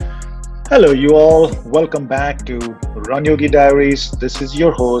Hello, you all. Welcome back to Run Yogi Diaries. This is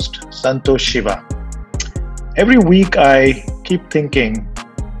your host, Santosh Shiva. Every week, I keep thinking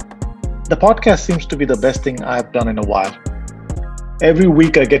the podcast seems to be the best thing I've done in a while. Every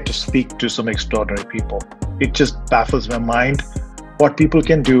week, I get to speak to some extraordinary people. It just baffles my mind what people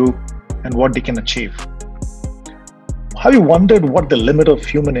can do and what they can achieve. Have you wondered what the limit of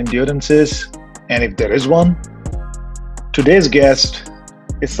human endurance is, and if there is one? Today's guest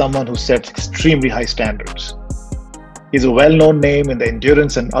is someone who sets extremely high standards. He's a well-known name in the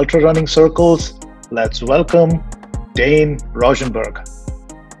endurance and ultra running circles. Let's welcome Dane Rauschenberg.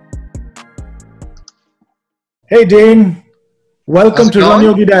 Hey Dane, welcome to Run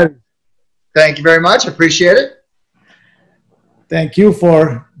Yogi Diaries. Thank you very much. Appreciate it. Thank you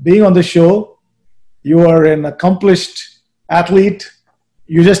for being on the show. You are an accomplished athlete.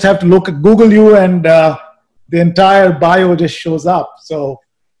 You just have to Google you and the entire bio just shows up. So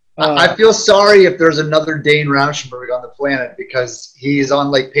I feel sorry if there's another Dane Rauschenberg on the planet because he's on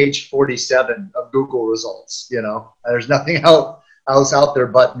like page 47 of Google results. You know, there's nothing else out there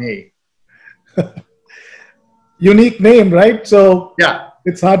but me. Unique name, right? So yeah,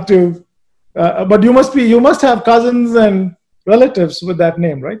 it's hard to. But you must have cousins and relatives with that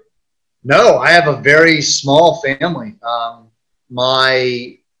name, right? No, I have a very small family.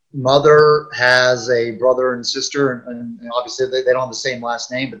 My mother has a brother and sister, and obviously they don't have the same last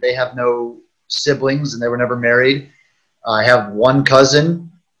name, but they have no siblings and they were never married. I have one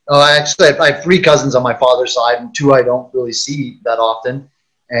cousin. Actually, I have three cousins on my father's side, and two I don't really see that often.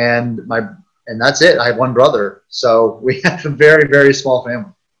 And that's it. I have one brother. So we have a very, very small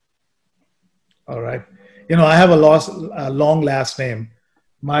family. All right. You know, I have a long last name.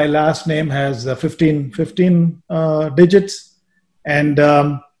 My last name has 15 digits. And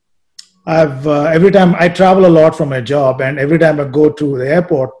every time I travel a lot for my job, and every time I go to the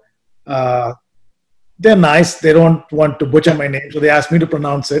airport, they're nice. They don't want to butcher my name, so they ask me to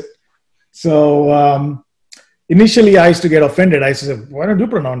pronounce it. So initially, I used to get offended. I used to say, "Why don't you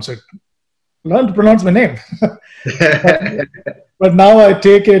pronounce it? Learn to pronounce my name." but now I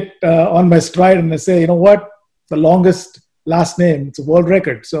take it on my stride, and I say, "You know what? The longest last name, it's a world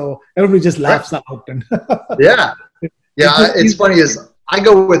record." So everybody just laughs out. And yeah. It's funny is I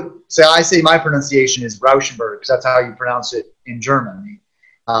go with. I say my pronunciation is Rauschenberg because that's how you pronounce it in German.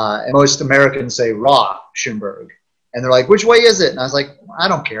 And most Americans say Rauschenberg. And they're like, which way is it? And I was like, I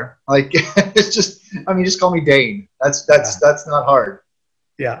don't care. Like, it's just, just call me Dane. That's not hard.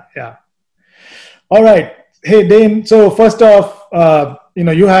 Yeah. All right. Hey, Dane. So first off,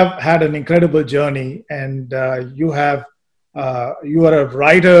 you have had an incredible journey, and you are a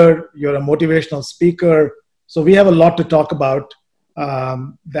writer, you're a motivational speaker. So we have a lot to talk about.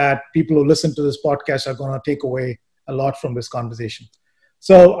 That people who listen to this podcast are going to take away a lot from this conversation.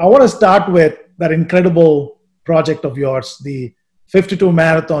 So I want to start with that incredible project of yours, the 52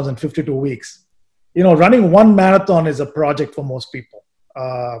 marathons in 52 weeks. You know, running one marathon is a project for most people.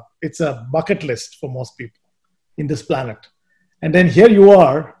 It's a bucket list for most people in this planet. And then here you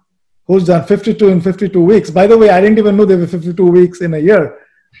are, who's done 52 in 52 weeks. By the way, I didn't even know there were 52 weeks in a year.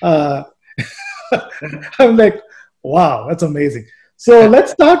 I'm like, wow, that's amazing. So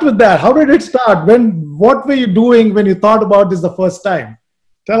let's start with that. How did it start? What were you doing when you thought about this the first time?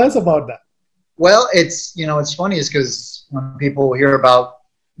 Tell us about that. Well, it's funny is because when people hear about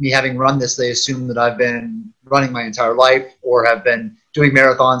me having run this, they assume that I've been running my entire life or have been doing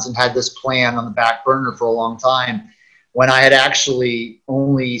marathons and had this plan on the back burner for a long time, when I had actually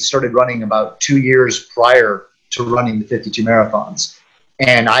only started running about 2 years prior to running the 52 marathons.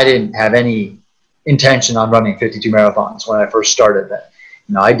 And I didn't have any intention on running 52 marathons when I first started that.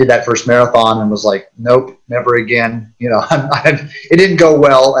 I did that first marathon and was like, nope, never again. It didn't go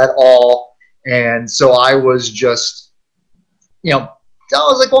well at all. And so I was just, I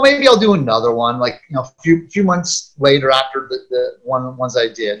was like, well, maybe I'll do another one. Like, a few months later after the ones I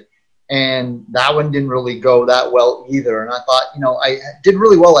did. And that one didn't really go that well either. And I thought, I did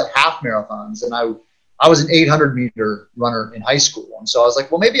really well at half marathons. And I was an 800 meter runner in high school. And so I was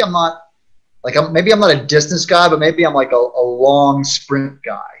like, well, maybe I'm not a distance guy, but maybe I'm like a long sprint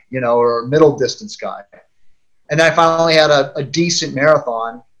guy, or a middle distance guy. And then I finally had a decent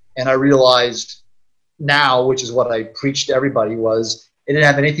marathon, and I realized now, which is what I preached to everybody, was it didn't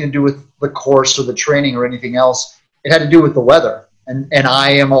have anything to do with the course or the training or anything else. It had to do with the weather. And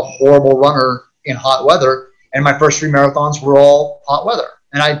I am a horrible runner in hot weather, and my first three marathons were all hot weather.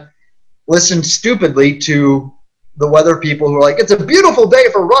 And I listened stupidly to the weather people who are like, it's a beautiful day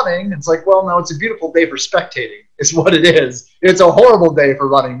for running. It's like, well, no, it's a beautiful day for spectating is what it is. It's a horrible day for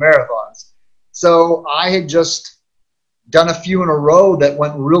running marathons. So I had just done a few in a row that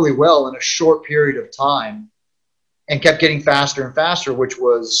went really well in a short period of time and kept getting faster and faster, which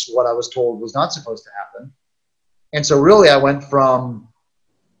was what I was told was not supposed to happen. And so really I went from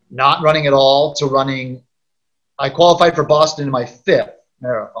not running at all to running. I qualified for Boston in my 5th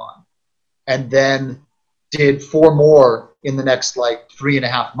marathon and then did 4 more in the next like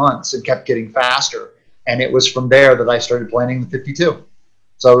 3.5 months and kept getting faster. And it was from there that I started planning the 52.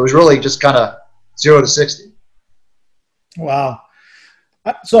 So it was really just kind of 0 to 60. Wow.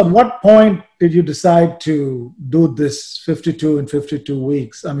 So at what point did you decide to do this 52 in 52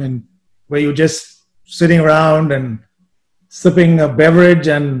 weeks? I mean, were you just sitting around and sipping a beverage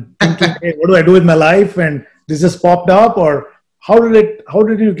and thinking, hey, what do I do with my life? And this just popped up, or how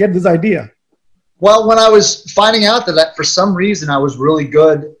did you get this idea? Well, when I was finding out that for some reason I was really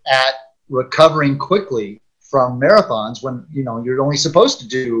good at recovering quickly from marathons, when you're only supposed to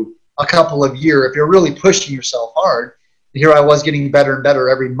do a couple of years if you're really pushing yourself hard. Here I was getting better and better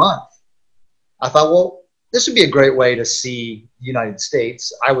every month. I thought, well, this would be a great way to see the United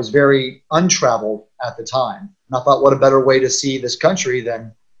States. I was very untraveled at the time. And I thought, what a better way to see this country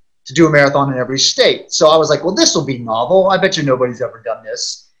than to do a marathon in every state. So I was like, well, this will be novel. I bet you nobody's ever done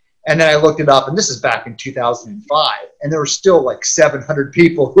this. And then I looked it up, and this is back in 2005. And there were still like 700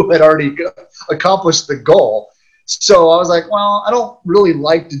 people who had already accomplished the goal. So I was like, well, I don't really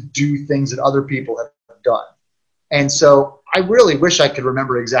like to do things that other people have done. And so I really wish I could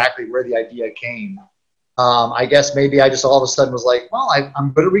remember exactly where the idea came. I guess maybe I just all of a sudden was like, well,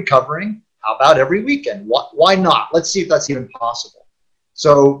 I'm good at recovering. How about every weekend? Why not? Let's see if that's even possible.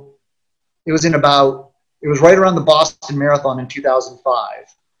 So it was right around the Boston Marathon in 2005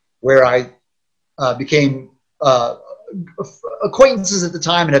 where I became acquaintances at the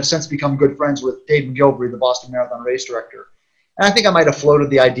time and have since become good friends with Dave McGilvery, the Boston Marathon race director. And I think I might have floated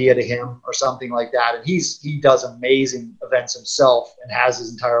the idea to him or something like that. And he does amazing events himself and has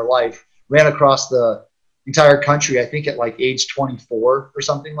his entire life. Ran across the entire country, I think at like age 24 or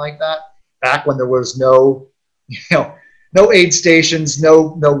something like that. Back when there was no aid stations,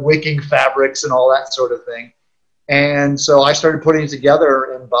 no wicking fabrics and all that sort of thing. And so I started putting it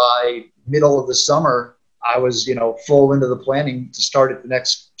together. And by middle of the summer, I was, full into the planning to start it the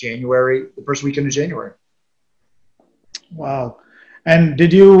next January, the first weekend of January. Wow. And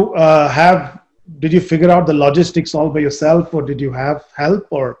did you figure out the logistics all by yourself, or did you have help,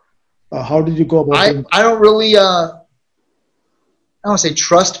 or how did you go about it? I don't really, I don't want to say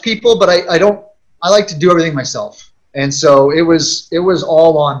trust people, but I like to do everything myself. And so it was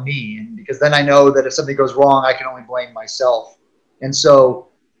all on me. And because then I know that if something goes wrong, I can only blame myself. And so,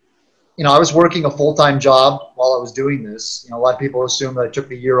 I was working a full-time job while I was doing this. A lot of people assume that I took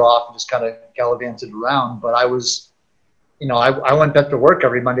the year off and just kind of gallivanted around, but I was, I went back to work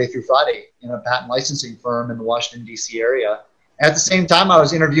every Monday through Friday in a patent licensing firm in the Washington, D.C. area. At the same time, I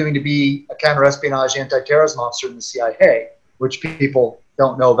was interviewing to be a counter-espionage anti-terrorism officer in the CIA, which people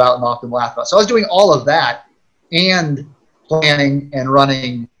don't know about and often laugh about. So I was doing all of that and planning and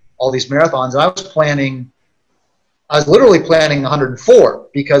running all these marathons. And I was literally planning 104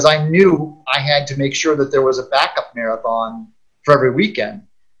 because I knew I had to make sure that there was a backup marathon for every weekend,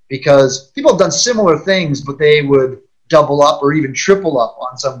 because people have done similar things, but they would double up or even triple up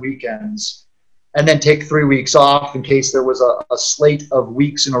on some weekends and then take 3 weeks off in case there was a slate of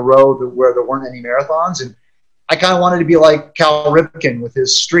weeks in a row where there weren't any marathons. And I kind of wanted to be like Cal Ripken with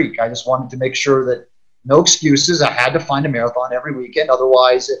his streak. I just wanted to make sure that no excuses. I had to find a marathon every weekend.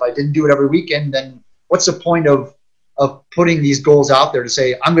 Otherwise, if I didn't do it every weekend, then what's the point of putting these goals out there to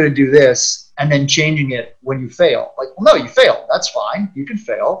say, I'm going to do this, and then changing it when you fail? Like, well, no, you failed. That's fine. You can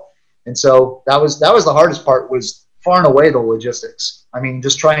fail. And so that was the hardest part, was far and away the logistics. I mean,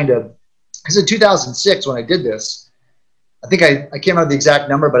 just trying to, because in 2006 when I did this, I think I can't remember the exact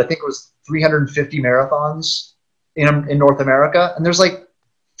number, but I think it was 350 marathons in North America. And there's like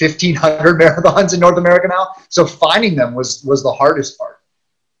 1,500 marathons in North America now. So finding them was the hardest part.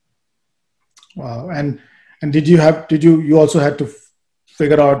 Wow. And did you also had to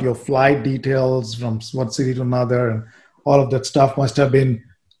figure out your flight details from one city to another, and all of that stuff must have been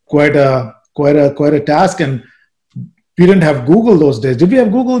quite a task. And we didn't have Google those days. Did we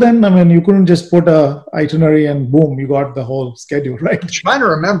have Google then? I mean, you couldn't just put a itinerary and boom, you got the whole schedule, right? I'm trying to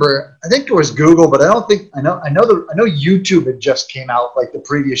remember. I think it was Google, but I don't think I know YouTube had just came out like the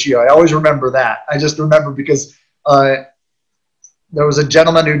previous year. I always remember that. I just remember because there was a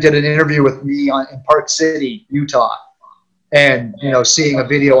gentleman who did an interview with me in Park City, Utah, and seeing a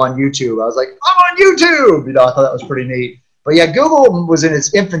video on YouTube, I was like, I'm on YouTube. I thought that was pretty neat. But yeah, Google was in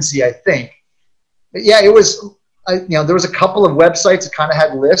its infancy, I think. But yeah, it was. there was a couple of websites that kind of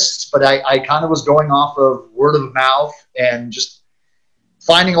had lists, but I kind of was going off of word of mouth and just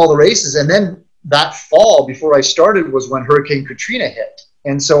finding all the races. And then that fall before I started was when Hurricane Katrina hit.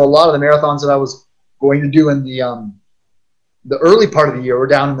 And so a lot of the marathons that I was going to do in the early part of the year were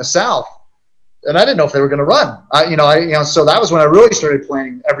down in the South. And I didn't know if they were going to run. So that was when I really started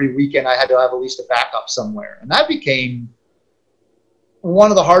planning. Every weekend I had to have at least a backup somewhere. And that became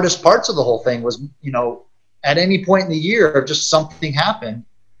one of the hardest parts of the whole thing was, at any point in the year, if just something happened,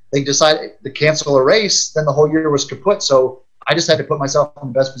 they decided to cancel a race, then the whole year was kaput. So I just had to put myself in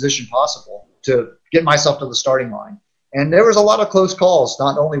the best position possible to get myself to the starting line. And there was a lot of close calls,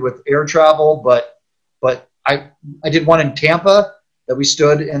 not only with air travel, but I did one in Tampa that we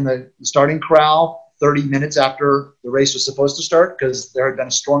stood in the starting corral 30 minutes after the race was supposed to start because there had been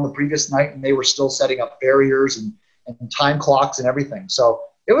a storm the previous night and they were still setting up barriers and time clocks and everything. So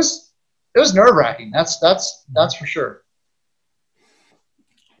it was nerve-wracking. That's for sure.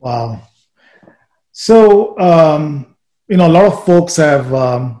 Wow. So, a lot of folks have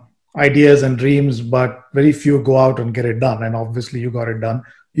ideas and dreams, but very few go out and get it done. And obviously you got it done.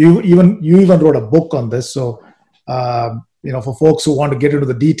 You even wrote a book on this. So, for folks who want to get into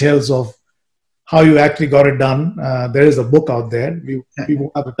the details of how you actually got it done, there is a book out there. We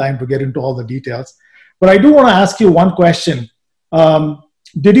won't have the time to get into all the details. But I do want to ask you one question.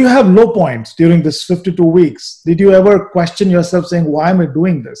 Did you have low points during this 52 weeks? Did you ever question yourself saying, why am I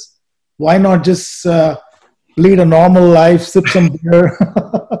doing this? Why not just lead a normal life, sip some beer?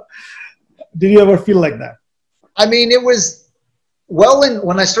 Did you ever feel like that? I mean, it was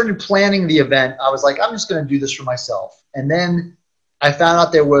when I started planning the event, I was like, I'm just going to do this for myself. And then I found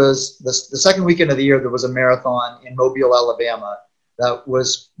out there was the second weekend of the year, there was a marathon in Mobile, Alabama that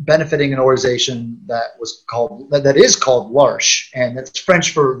was benefiting an organization that is called L'Arche, and it's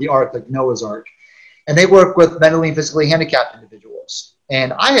French for the Ark, like Noah's Ark. And they work with mentally and physically handicapped individuals.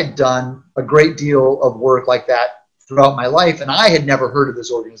 And I had done a great deal of work like that throughout my life, and I had never heard of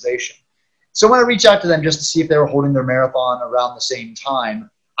this organization. So when I reached out to them just to see if they were holding their marathon around the same time,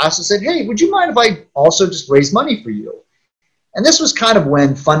 I also said, hey, would you mind if I also just raise money for you? And this was kind of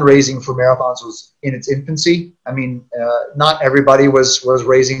when fundraising for marathons was in its infancy. I mean, not everybody was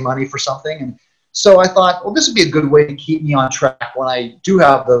raising money for something. And so I thought, well, this would be a good way to keep me on track when I do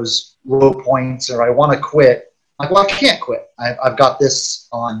have those low points or I want to quit. Like, well, I can't quit. I've got this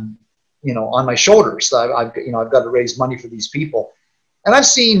on my shoulders. I've got to raise money for these people. And I've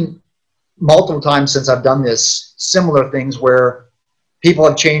seen multiple times since I've done this, similar things where people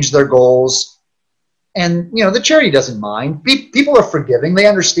have changed their goals. And, the charity doesn't mind. People are forgiving. They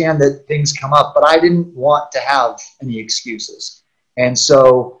understand that things come up, but I didn't want to have any excuses. And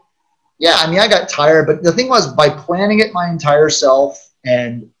so, I got tired. But the thing was, by planning it my entire self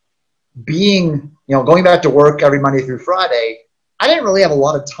and being, going back to work every Monday through Friday, I didn't really have a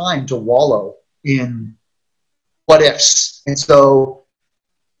lot of time to wallow in what ifs. And so,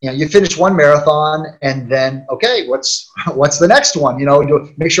 you finish one marathon and then, okay, what's the next one?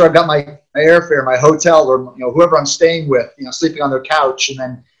 Make sure I've got my airfare, my hotel, or, whoever I'm staying with, sleeping on their couch, and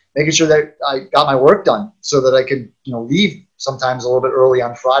then making sure that I got my work done so that I could, leave sometimes a little bit early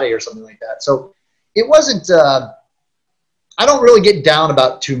on Friday or something like that. So it wasn't, I don't really get down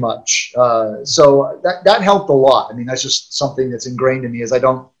about too much. So that helped a lot. I mean, that's just something that's ingrained in me is I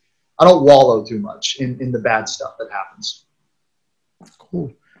don't wallow too much in the bad stuff that happens.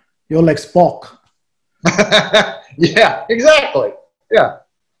 Cool. You're like Spock. Yeah, exactly. Yeah.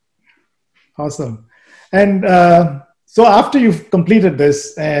 Awesome. And so after you've completed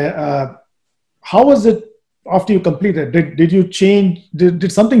this, how was it after you completed? Did you change?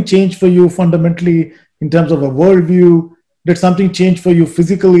 Did something change for you fundamentally in terms of a worldview? Did something change for you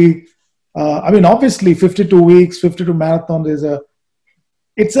physically? Obviously 52 weeks, 52 marathons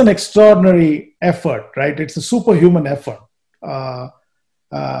it's an extraordinary effort, right? It's a superhuman effort.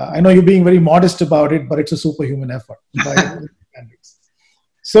 I know you're being very modest about it, but it's a superhuman effort.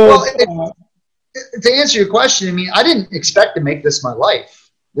 So, to answer your question, I didn't expect to make this my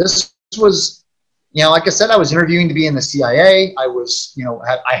life. This was, like I said, I was interviewing to be in the CIA. I was,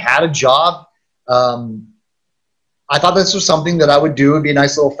 I had a job. I thought this was something that I would do. It'd be a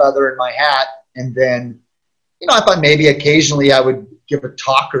nice little feather in my hat. And then, I thought maybe occasionally I would give a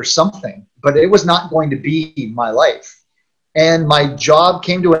talk or something, but it was not going to be my life. And my job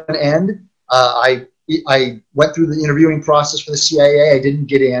came to an end. I went through the interviewing process for the CIA. I didn't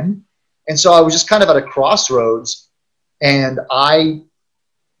get in. And so I was just kind of at a crossroads. And I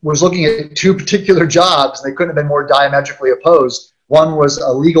was looking at two particular jobs, and they couldn't have been more diametrically opposed. One was a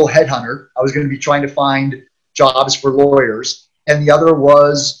legal headhunter. I was going to be trying to find jobs for lawyers. And the other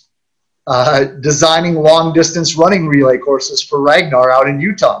was designing long distance running relay courses for Ragnar out in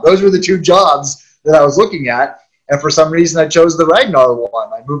Utah. Those were the two jobs that I was looking at. And for some reason, I chose the Ragnar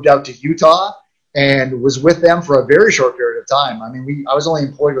one. I moved out to Utah and was with them for a very short period of time. I mean, I was only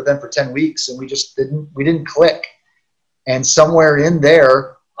employed with them for 10 weeks, and we didn't click. And somewhere in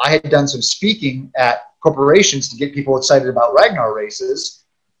there, I had done some speaking at corporations to get people excited about Ragnar races,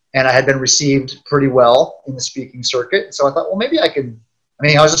 and I had been received pretty well in the speaking circuit. So I thought, well, maybe I could. I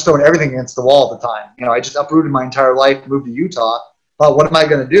mean, I was just throwing everything against the wall at the time. I just uprooted my entire life, moved to Utah. Thought, what am I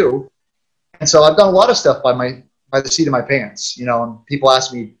going to do? And so I've done a lot of stuff by the seat of my pants. And people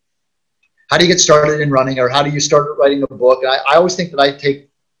ask me, how do you get started in running, or how do you start writing a book? And I always think that I take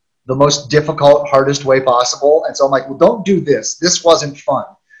the most difficult, hardest way possible. And so I'm like, well, don't do this. This wasn't fun.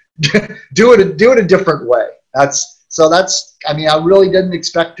 do it a different way. I mean, I really didn't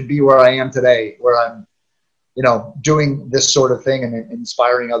expect to be where I am today, where I'm, doing this sort of thing and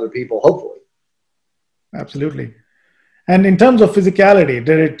inspiring other people, hopefully. Absolutely. And in terms of physicality,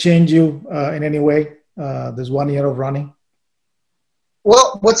 did it change you in any way, this 1 year of running?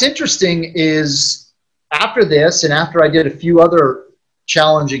 Well, what's interesting is after this, and after I did a few other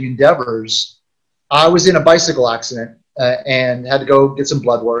challenging endeavors, I was in a bicycle accident and had to go get some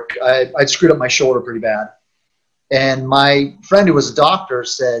blood work. I'd screwed up my shoulder pretty bad. And my friend who was a doctor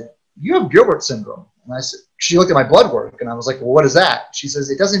said, "You have Gilbert syndrome." And she looked at my blood work, and I was like, "Well, what is that?" She says,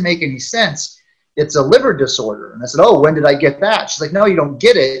 "It doesn't make any sense. It's a liver disorder." And I said, "Oh, when did I get that?" She's like, "No, you don't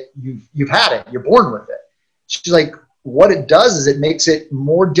get it. You've had it. You're born with it." She's like, "What it does is it makes it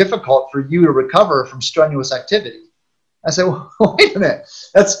more difficult for you to recover from strenuous activity." I said, "Well, wait a minute.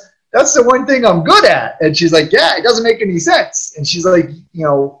 That's the one thing I'm good at." And she's like, "Yeah, it doesn't make any sense." And she's like,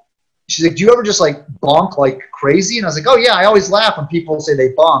 she's like, "Do you ever just like bonk like crazy?" And I was like, "Oh yeah, I always laugh when people say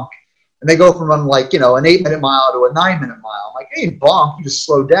they bonk and they go from running like, an 8-minute mile to a 9-minute mile. I'm like, hey, bonk, you just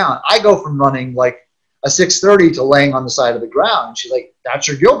slow down. I go from running like a 6:30 to laying on the side of the ground." And she's like, "That's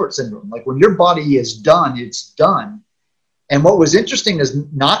your Gilbert syndrome. Like when your body is done, it's done." And what was interesting is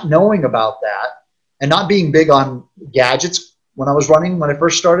not knowing about that and not being big on gadgets when I was running, when I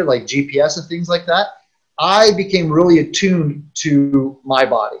first started, like GPS and things like that. I became really attuned to my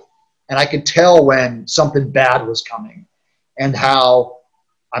body. And I could tell when something bad was coming and how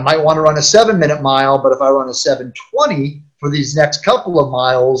I might want to run a 7-minute mile, but if I run a 7:20 for these next couple of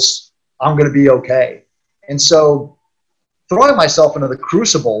miles, I'm going to be okay. And so throwing myself into the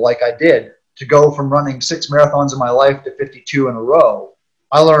crucible like I did to go from running 6 marathons in my life to 52 in a row,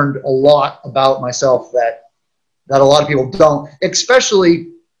 I learned a lot about myself that a lot of people don't,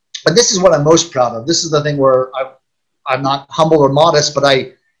 especially, but this is what I'm most proud of. This is the thing where I'm not humble or modest, but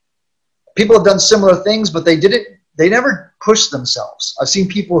people have done similar things, but they never pushed themselves. I've seen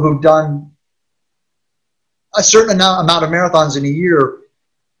people who've done a certain amount of marathons in a year,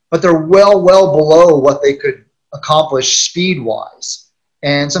 but they're well below what they could accomplish speed-wise.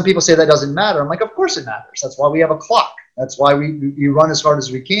 And some people say that doesn't matter. I'm like, of course it matters. That's why we have a clock. That's why we run as hard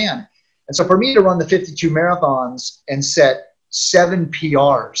as we can. And so for me to run the 52 marathons and set 7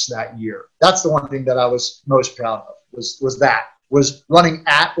 PRs that year, that's the one thing that I was most proud of, was running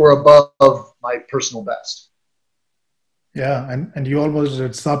at or above my personal best. Yeah, and you almost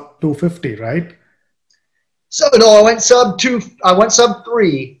did sub 250, right? So no, I went sub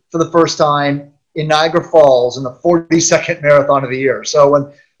 3 for the first time in Niagara Falls in the 42nd marathon of the year. So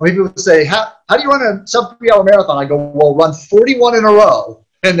when people say, how do you run a sub 3 hour marathon? I go, well, run 41 in a row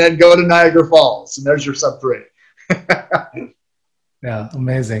and then go to Niagara Falls, and there's your sub 3. Yeah,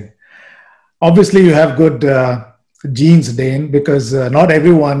 amazing. Obviously, you have good genes, Dane, because not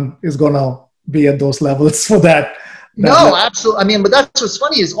everyone is going to be at those levels for that. No, absolutely. I mean, but that's what's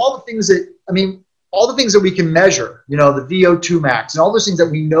funny is all the things that we can measure, the VO2 max and all those things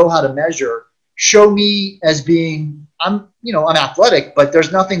that we know how to measure show me as being, I'm athletic, but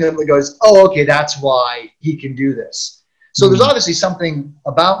there's nothing that goes, oh, okay, that's why he can do this. So there's obviously something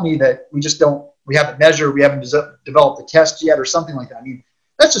about me that we haven't measured, we haven't developed the test yet or something like that. I mean,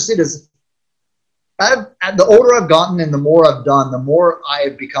 that's just it. The older I've gotten and the more I've done, the more I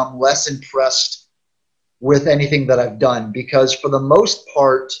have become less impressed with anything that I've done, because for the most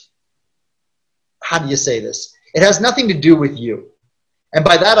part, how do you say this? It has nothing to do with you. And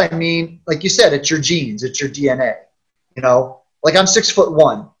by that, I mean, like you said, it's your genes, it's your DNA, like I'm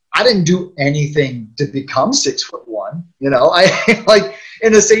 6'1". I didn't do anything to become 6'1", I like,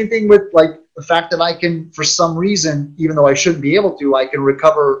 and the same thing with like the fact that I can, for some reason, even though I shouldn't be able to, I can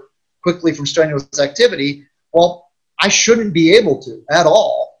recover quickly from strenuous activity. Well, I shouldn't be able to at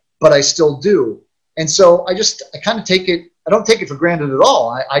all, but I still do. And so I kind of take it, I don't take it for granted at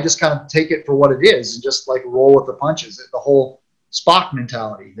all. I just kind of take it for what it is and just like roll with the punches. The whole Spock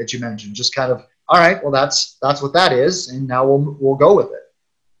mentality that you mentioned. Just kind of, all right, well, that's what that is, and now we'll go with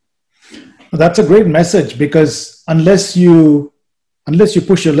it. That's a great message, because unless you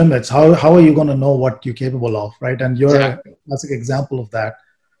push your limits, how are you going to know what you're capable of, right? And you're Exactly. a classic example of that.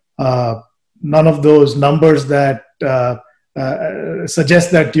 None of those numbers that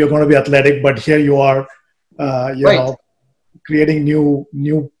suggest that you're going to be athletic, but here you are, Right. creating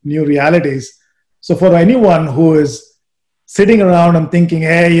new realities. So for anyone who is sitting around and thinking,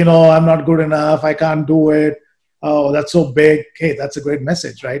 hey, I'm not good enough, I can't do it, oh, that's so big. Hey, that's a great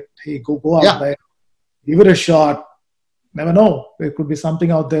message, right? Hey, go out Yeah. there, give it a shot. Never know, there could be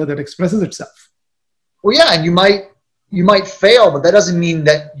something out there that expresses itself. Well, yeah, and you might fail, but that doesn't mean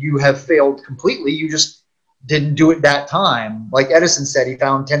that you have failed completely. You just didn't do it that time. Like Edison said, he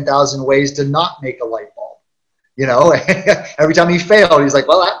found 10,000 ways to not make a light bulb. Every time he failed, he's like,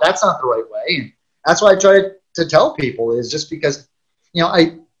 well, that's not the right way. And that's why I try to tell people, is just because,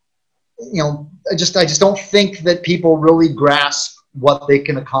 I just don't think that people really grasp what they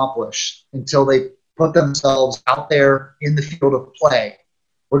can accomplish until they put themselves out there in the field of play,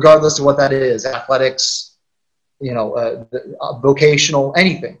 regardless of what that is, athletics, vocational,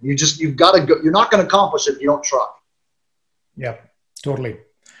 anything. You've got to go. You're not going to accomplish it if you don't try. Yeah, totally.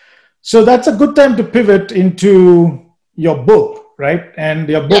 So that's a good time to pivot into your book, right? And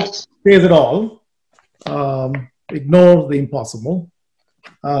your book Yes. says it all. Ignore the impossible.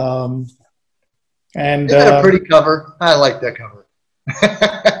 And Isn't that a pretty cover? I like that cover.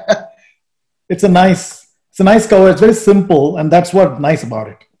 it's a nice cover. It's very simple, and that's what's nice about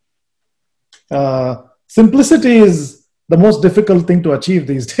it. Simplicity is the most difficult thing to achieve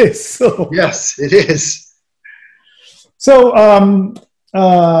these days. So Yes, it is. So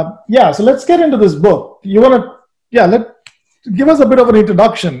so let's get into this book. You want to, give us a bit of an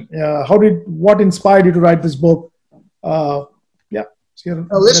introduction. What inspired you to write this book?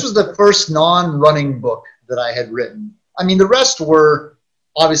 This was the first non-running book that I had written. I mean, the rest were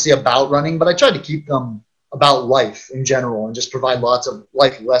obviously about running, but I tried to keep them about life in general and just provide lots of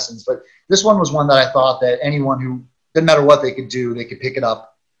life lessons. But this one was one that I thought that anyone who, didn't matter what they could do, they could pick it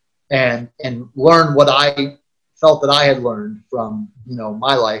up and learn what I felt that I had learned from,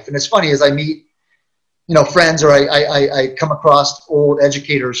 my life. And it's funny, as I meet, friends, or I come across old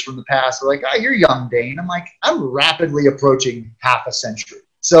educators from the past. They're like, oh, you're young, Dane. I'm like, I'm rapidly approaching half a century.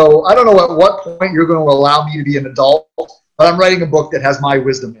 So I don't know at what point you're going to allow me to be an adult, but I'm writing a book that has my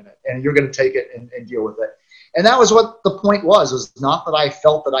wisdom in it, and you're going to take it and deal with it. And that was what the point was not that I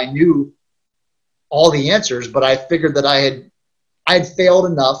felt that I knew all the answers, but I figured that I had failed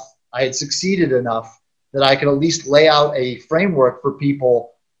enough, I had succeeded enough that I could at least lay out a framework for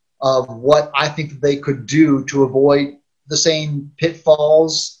people of what I think that they could do to avoid the same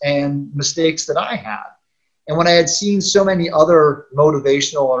pitfalls and mistakes that I had. And when I had seen so many other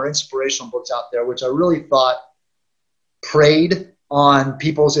motivational or inspirational books out there, which I really thought preyed on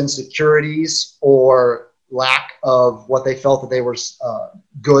people's insecurities or lack of what they felt that they were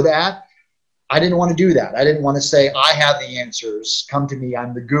good at, I didn't want to do that. I didn't want to say, I have the answers, come to me,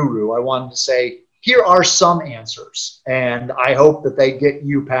 I'm the guru. I wanted to say, here are some answers, and I hope that they get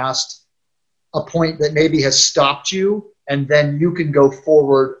you past a point that maybe has stopped you, and then you can go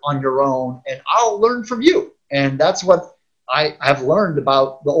forward on your own, and I'll learn from you. And that's what I have learned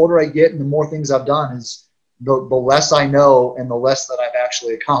about the older I get and the more things I've done is the less I know and the less that I've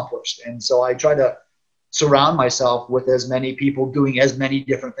actually accomplished. And so I try to surround myself with as many people doing as many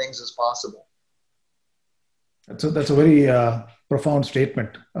different things as possible. That's a very profound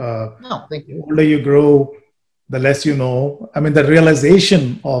statement. No, thank you. The older you grow, the less you know. I mean, the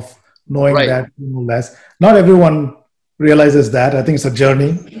realization of knowing Right. that you know less. Not everyone realizes that. I think it's a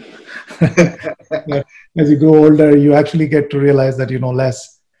journey. As you grow older, you actually get to realize that you know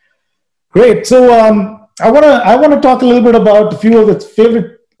less. Great. So I want to talk a little bit about a few of the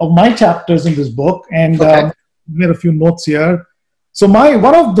favorite of my chapters in this book, and Okay. made a few notes here. So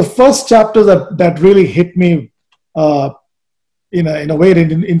one of the first chapters that really hit me in a way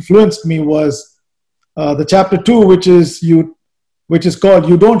that influenced me was the chapter 2, which is called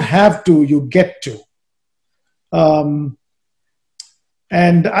 "You Don't Have to, You Get to."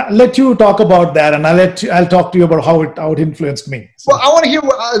 And I'll let you talk about that, and I'll talk to you about how it influenced me. So. Well, I want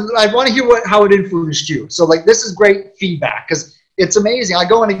to hear how it influenced you. So, like, this is great feedback because it's amazing. I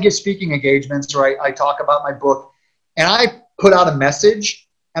go in and give speaking engagements, or I talk about my book, and I put out a message,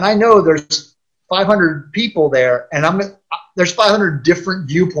 and I know there's 500 people there, and there's 500 different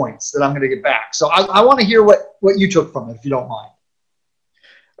viewpoints that I'm going to get back. So, I want to hear what you took from it, if you don't mind.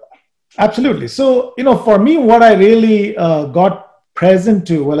 Absolutely. So, for me, what I really got present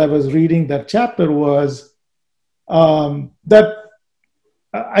to while I was reading that chapter was that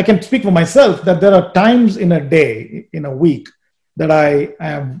I can speak for myself that there are times in a day, in a week, that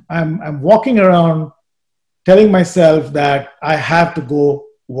I'm walking around telling myself that I have to go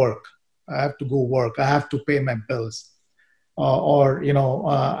work. I have to go work. I have to pay my bills,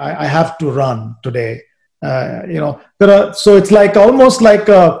 I have to run today. So it's like almost like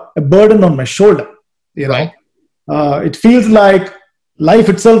a burden on my shoulder. Right. It feels like life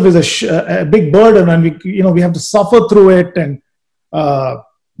itself is a big burden, and we have to suffer through it and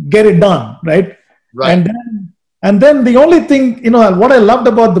get it done, right? Right. And then the only thing, what I loved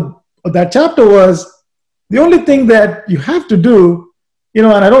about that chapter was the only thing that you have to do, and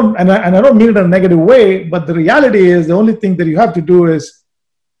I don't mean it in a negative way, but the reality is the only thing that you have to do is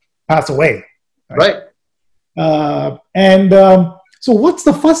pass away. Right. So what's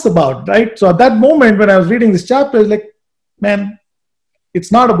the fuss about, right? So at that moment when I was reading this chapter, I was like, man,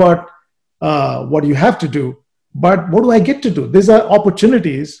 it's not about what you have to do, but what do I get to do? These are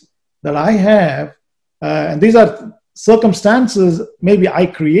opportunities that I have, and these are circumstances maybe I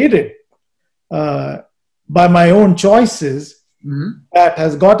created by my own choices, that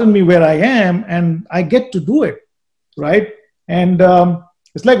has gotten me where I am, and I get to do it, right? And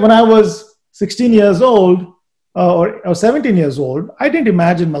it's like when I was 16 years old or 17 years old, I didn't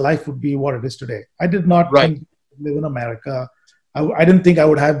imagine my life would be what it is today. I did not think I would live in America. I didn't think I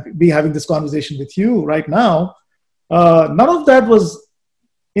would be having this conversation with you right now. None of that was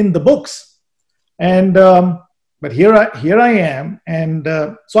in the books, and but here I am, and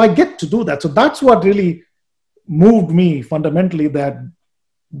so I get to do that. So that's what really moved me fundamentally. That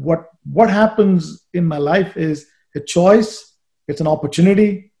what happens in my life is a choice. It's an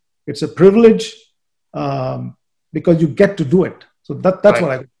opportunity. It's a privilege, because you get to do it. So that's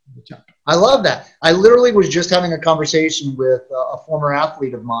what I got from the chapter. I love that. I literally was just having a conversation with a former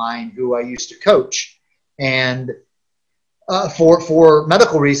athlete of mine who I used to coach, and for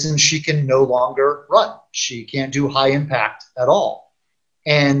medical reasons, she can no longer run. She can't do high impact at all.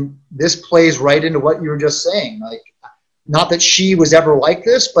 And this plays right into what you were just saying. Like, not that she was ever like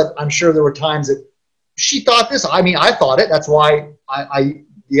this, but I'm sure there were times that she thought this. I mean, I thought it. That's why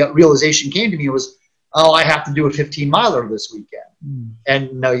the realization came to me was, oh, I have to do a 15-miler this weekend.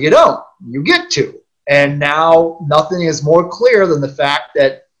 And no, you don't. You get to. And now nothing is more clear than the fact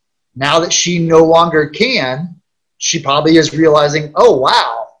that now that she no longer can, she probably is realizing, oh,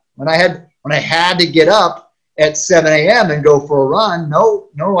 wow, when I had to get up at 7 a.m. and go for a run, no,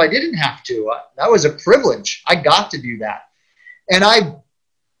 I didn't have to. That was a privilege. I got to do that. And I,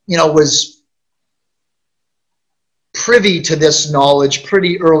 was privy to this knowledge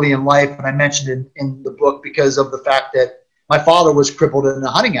pretty early in life, and I mentioned it in the book because of the fact that my father was crippled in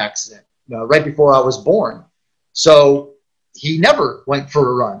a hunting accident right before I was born. So he never went for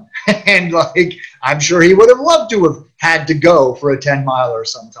a run. And I'm sure he would have loved to have had to go for a 10-miler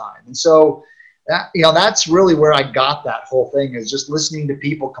sometime. And so that's really where I got that whole thing, is just listening to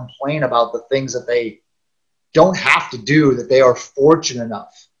people complain about the things that they don't have to do, that they are fortunate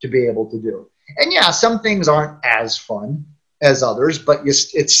enough to be able to do. And yeah, some things aren't as fun as others, but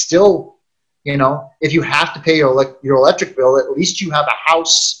it's still, if you have to pay your electric bill, at least you have a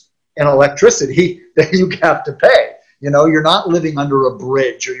house and electricity that you have to pay. You're not living under a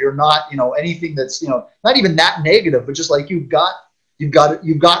bridge, or you're not, anything that's, not even that negative, but just like you've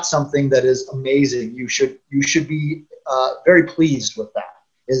got something that is amazing. You should be very pleased with that.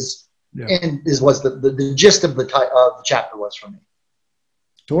 And was the gist of the chapter was for me.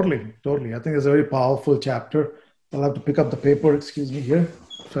 Totally. I think it's a very powerful chapter. I'll have to pick up the paper. Excuse me here.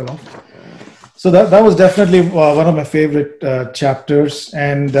 So that was definitely one of my favorite chapters.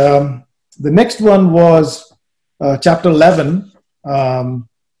 And the next one was chapter 11,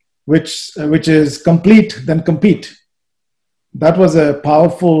 which is Complete Then Compete. That was a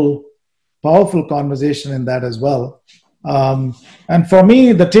powerful conversation in that as well. And for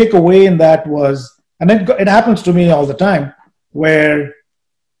me, the takeaway in that was, and it happens to me all the time, where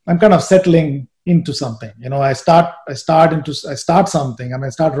I'm kind of settling into something. I start something. I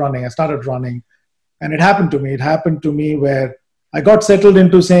start running. I started running, and it happened to me where I got settled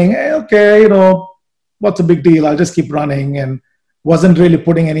into saying, hey, okay, what's a big deal? I'll just keep running, and wasn't really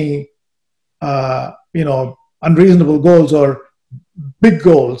putting any, unreasonable goals or big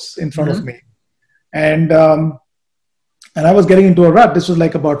goals in front of me. And I was getting into a rut. This was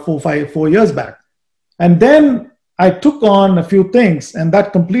like about 4 years back. And then I took on a few things, and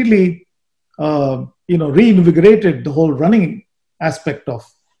that completely, reinvigorated the whole running aspect of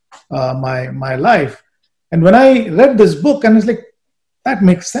my life. And when I read this book, and it's like, that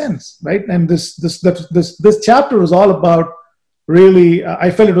makes sense, right? And this chapter was all about really, I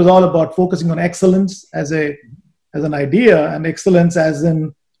felt it was all about focusing on excellence as an idea, and excellence as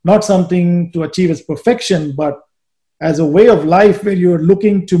in not something to achieve as perfection, but as a way of life where you're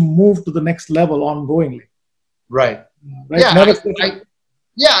looking to move to the next level ongoingly. Right. Right. Yeah.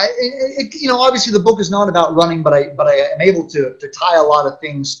 Obviously the book is not about running, but I am able to tie a lot of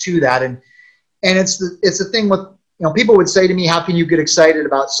things to that. And it's the thing with, people would say to me, how can you get excited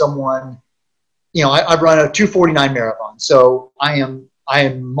about someone? I've run a 2:49 marathon. So I am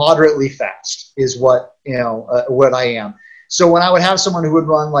moderately fast is what I am. So when I would have someone who would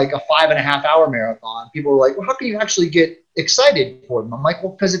run like a 5.5 hour marathon, people were like, well, how can you actually get excited for them? I'm like,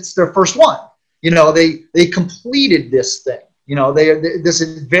 well, because it's their first one. They completed this thing. This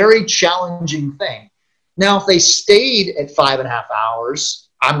is a very challenging thing. Now, if they stayed at 5.5 hours,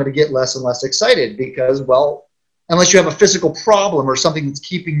 I'm going to get less and less excited because, well, unless you have a physical problem or something that's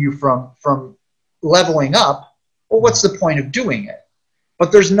keeping you from leveling up, well, what's the point of doing it?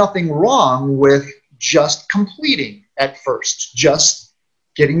 But there's nothing wrong with just completing at first, just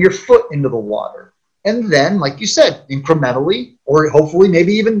getting your foot into the water. And then, like you said, incrementally, or hopefully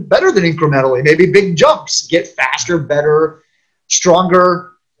maybe even better than incrementally, maybe big jumps, get faster, better,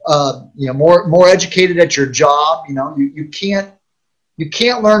 stronger, more educated at your job. You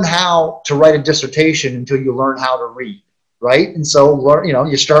can't learn how to write a dissertation until you learn how to read, right? And so,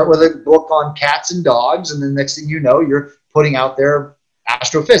 you start with a book on cats and dogs, and the next thing you know, you're putting out there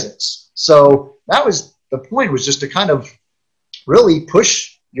astrophysics. So that was the point, was just to kind of really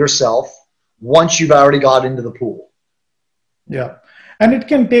push yourself once you've already got into the pool. Yeah. And it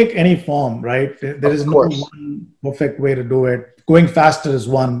can take any form, right? There is no one perfect way to do it. Going faster is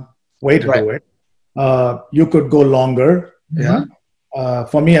one way to do it. You could go longer. Mm-hmm. Yeah.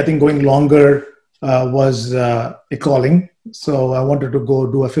 For me, I think going longer was a calling. So I wanted to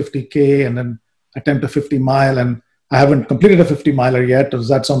go do a 50K and then attempt a 50 mile. And I haven't completed a 50 miler yet.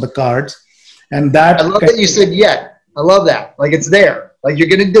 That's on the cards. And that I love that you said yet. I love that. Like, it's there. Like, you're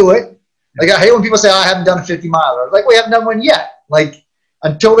going to do it. Like, I hate when people say, I haven't done a 50 miler. Like, we haven't done one yet. Like,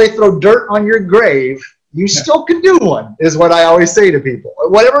 until they throw dirt on your grave, you still can do one, is what I always say to people.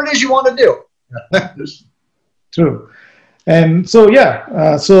 Whatever it is you want to do. True. And so,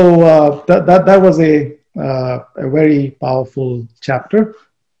 that was a very powerful chapter,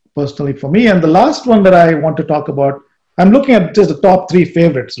 personally, for me. And the last one that I want to talk about, I'm looking at just the top 3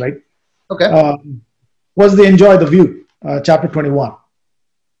 favorites, right? Okay. Was the Enjoy the View, chapter 21.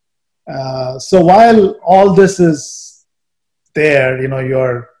 So while all this is there,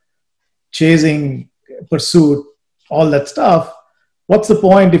 you're chasing, pursuit, all that stuff, what's the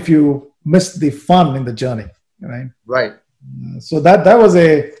point if you miss the fun in the journey, right? Right. So that was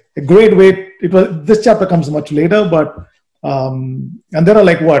a great way. This chapter comes much later, but and there are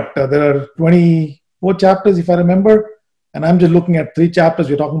there are 24 chapters, if I remember, and I'm just looking at 3 chapters.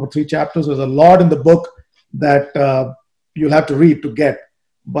 We're talking about 3 chapters. There's a lot in the book that you'll have to read to get.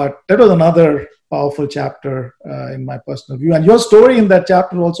 But that was another powerful chapter in my personal view. And your story in that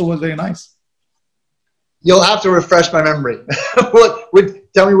chapter also was very nice. You'll have to refresh my memory.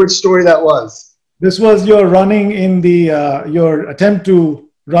 Tell me which story that was. This was your running in your attempt to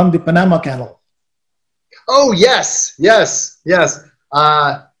run the Panama Canal. Oh, yes.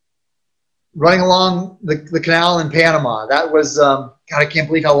 Running along the canal in Panama. That was, God, I can't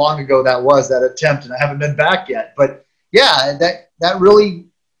believe how long ago that was, that attempt, and I haven't been back yet. But yeah, that really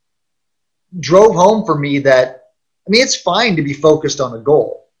drove home for me that, it's fine to be focused on a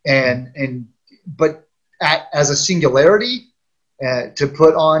goal, but as a singularity, to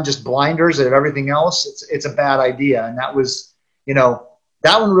put on just blinders of everything else, it's a bad idea. And that was,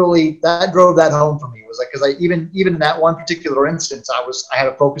 that one really, that drove that home for me. It was like, because even in that one particular instance, I had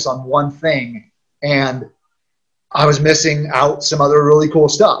to focus on one thing, and I was missing out some other really cool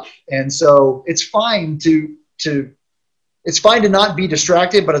stuff. And so it's fine it's fine to not be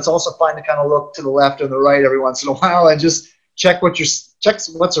distracted, but it's also fine to kind of look to the left or the right every once in a while and just check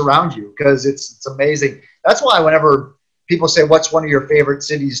what's around you, because it's amazing. That's why whenever people say, what's one of your favorite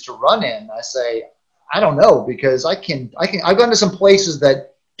cities to run in, I say, I don't know, because I've gone to some places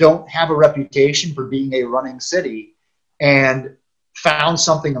that don't have a reputation for being a running city and found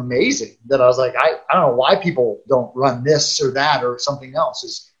something amazing that I was like, I don't know why people don't run this or that or something else,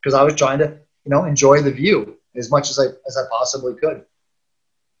 is because I was trying to, enjoy the view as much as I possibly could.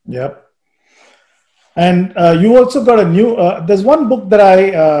 Yep. And you also got a new, there's one book that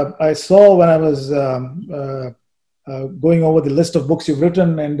I saw when I was going over the list of books you've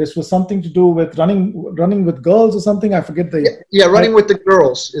written, and this was something to do with running with girls or something. I forget the... Yeah, Running with the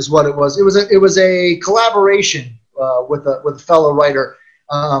Girls is what it was. It was a collaboration with a fellow writer.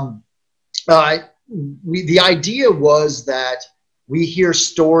 The idea was that we hear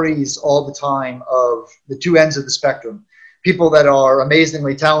stories all the time of the 2 ends of the spectrum. people that are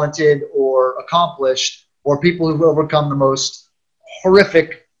amazingly talented or accomplished, or people who've overcome the most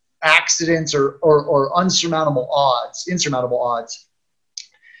horrific accidents or insurmountable odds.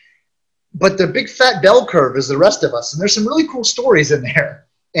 But the big fat bell curve is the rest of us. And there's some really cool stories in there.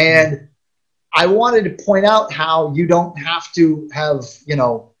 And I wanted to point out how you don't have to have,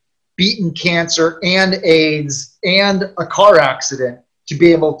 beaten cancer and AIDS and a car accident to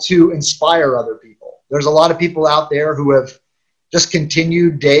be able to inspire other people. There's a lot of people out there who have just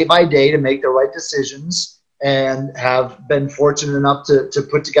continued day by day to make the right decisions and have been fortunate enough to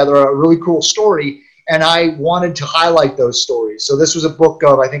put together a really cool story. And I wanted to highlight those stories. So this was a book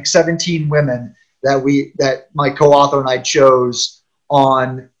of, I think, 17 women that my co-author and I chose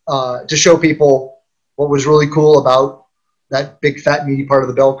on to show people what was really cool about that big fat meaty part of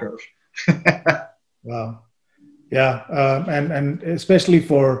the bell curve. Wow. Yeah. And especially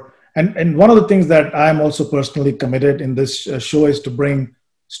and one of the things that I'm also personally committed in this show is to bring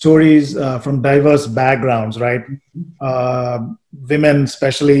stories from diverse backgrounds, right? Women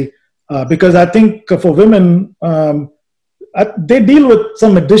especially, because I think for women, they deal with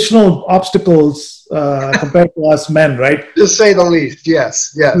some additional obstacles compared to us men, right? To say the least,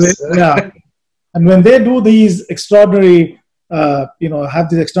 yes. Yeah. And when they do these extraordinary, have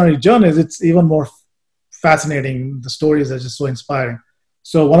these extraordinary journeys, it's even more fascinating. The stories are just so inspiring.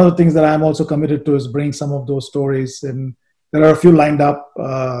 So one of the things that I'm also committed to is bring some of those stories, and there are a few lined up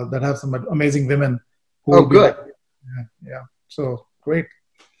that have some amazing women. Oh, good. Yeah. So great.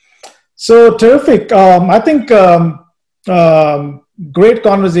 So terrific. I think great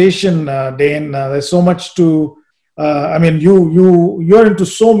conversation, Dane. There's so much to. You're into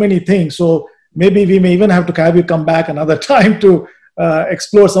so many things. So maybe we may even have to have you come back another time to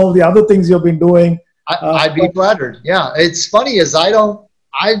explore some of the other things you've been doing. I'd be flattered. Yeah, it's funny as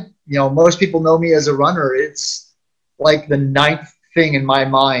most people know me as a runner. It's like the ninth thing in my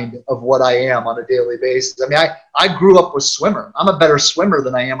mind of what I am on a daily basis. I mean, I grew up with swimmer. I'm a better swimmer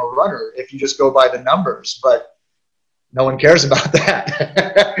than I am a runner if you just go by the numbers, but no one cares about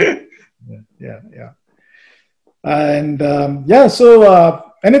that. Yeah. And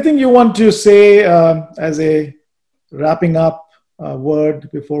so anything you want to say as a wrapping up word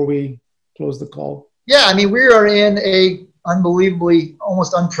before we close the call? Yeah, I mean, we are in a unbelievably,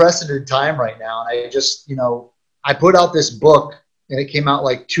 almost unprecedented time right now. And I just, I put out this book and it came out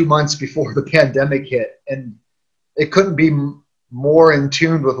like 2 months before the pandemic hit. And it couldn't be more in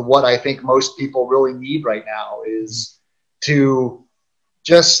tune with what I think most people really need right now is to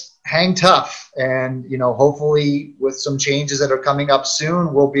just hang tough. And, hopefully with some changes that are coming up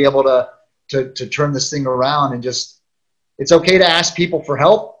soon, we'll be able to turn this thing around and just, it's okay to ask people for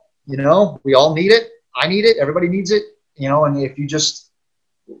help. We all need it. I need it. Everybody needs it. And if you just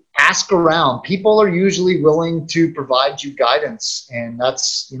ask around, people are usually willing to provide you guidance. And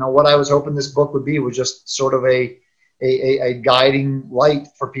that's, what I was hoping this book would be, was just sort of a guiding light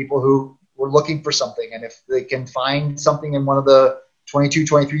for people who were looking for something. And if they can find something in one of the 22,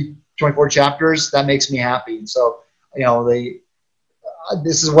 23, 24 chapters, that makes me happy. And so,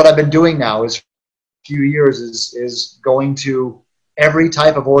 this is what I've been doing now is a few years is going to every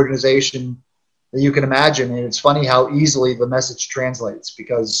type of organization that you can imagine. And it's funny how easily the message translates,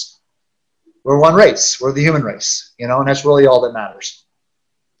 because we're one race. We're the human race, and that's really all that matters.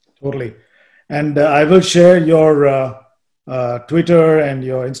 Totally. And I will share your Twitter and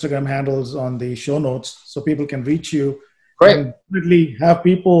your Instagram handles on the show notes so people can reach you. Great. And definitely have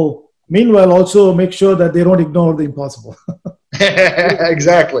people, meanwhile, also make sure that they don't ignore the impossible.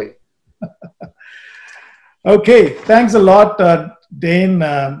 Exactly. Okay. Thanks a lot, Dane.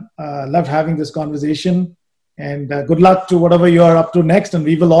 Loved having this conversation, and good luck to whatever you are up to next, and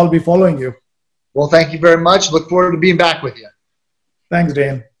we will all be following you. Well, thank you very much. Look forward to being back with you. Thanks,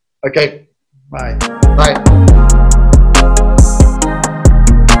 Dane. Okay. Bye. Bye.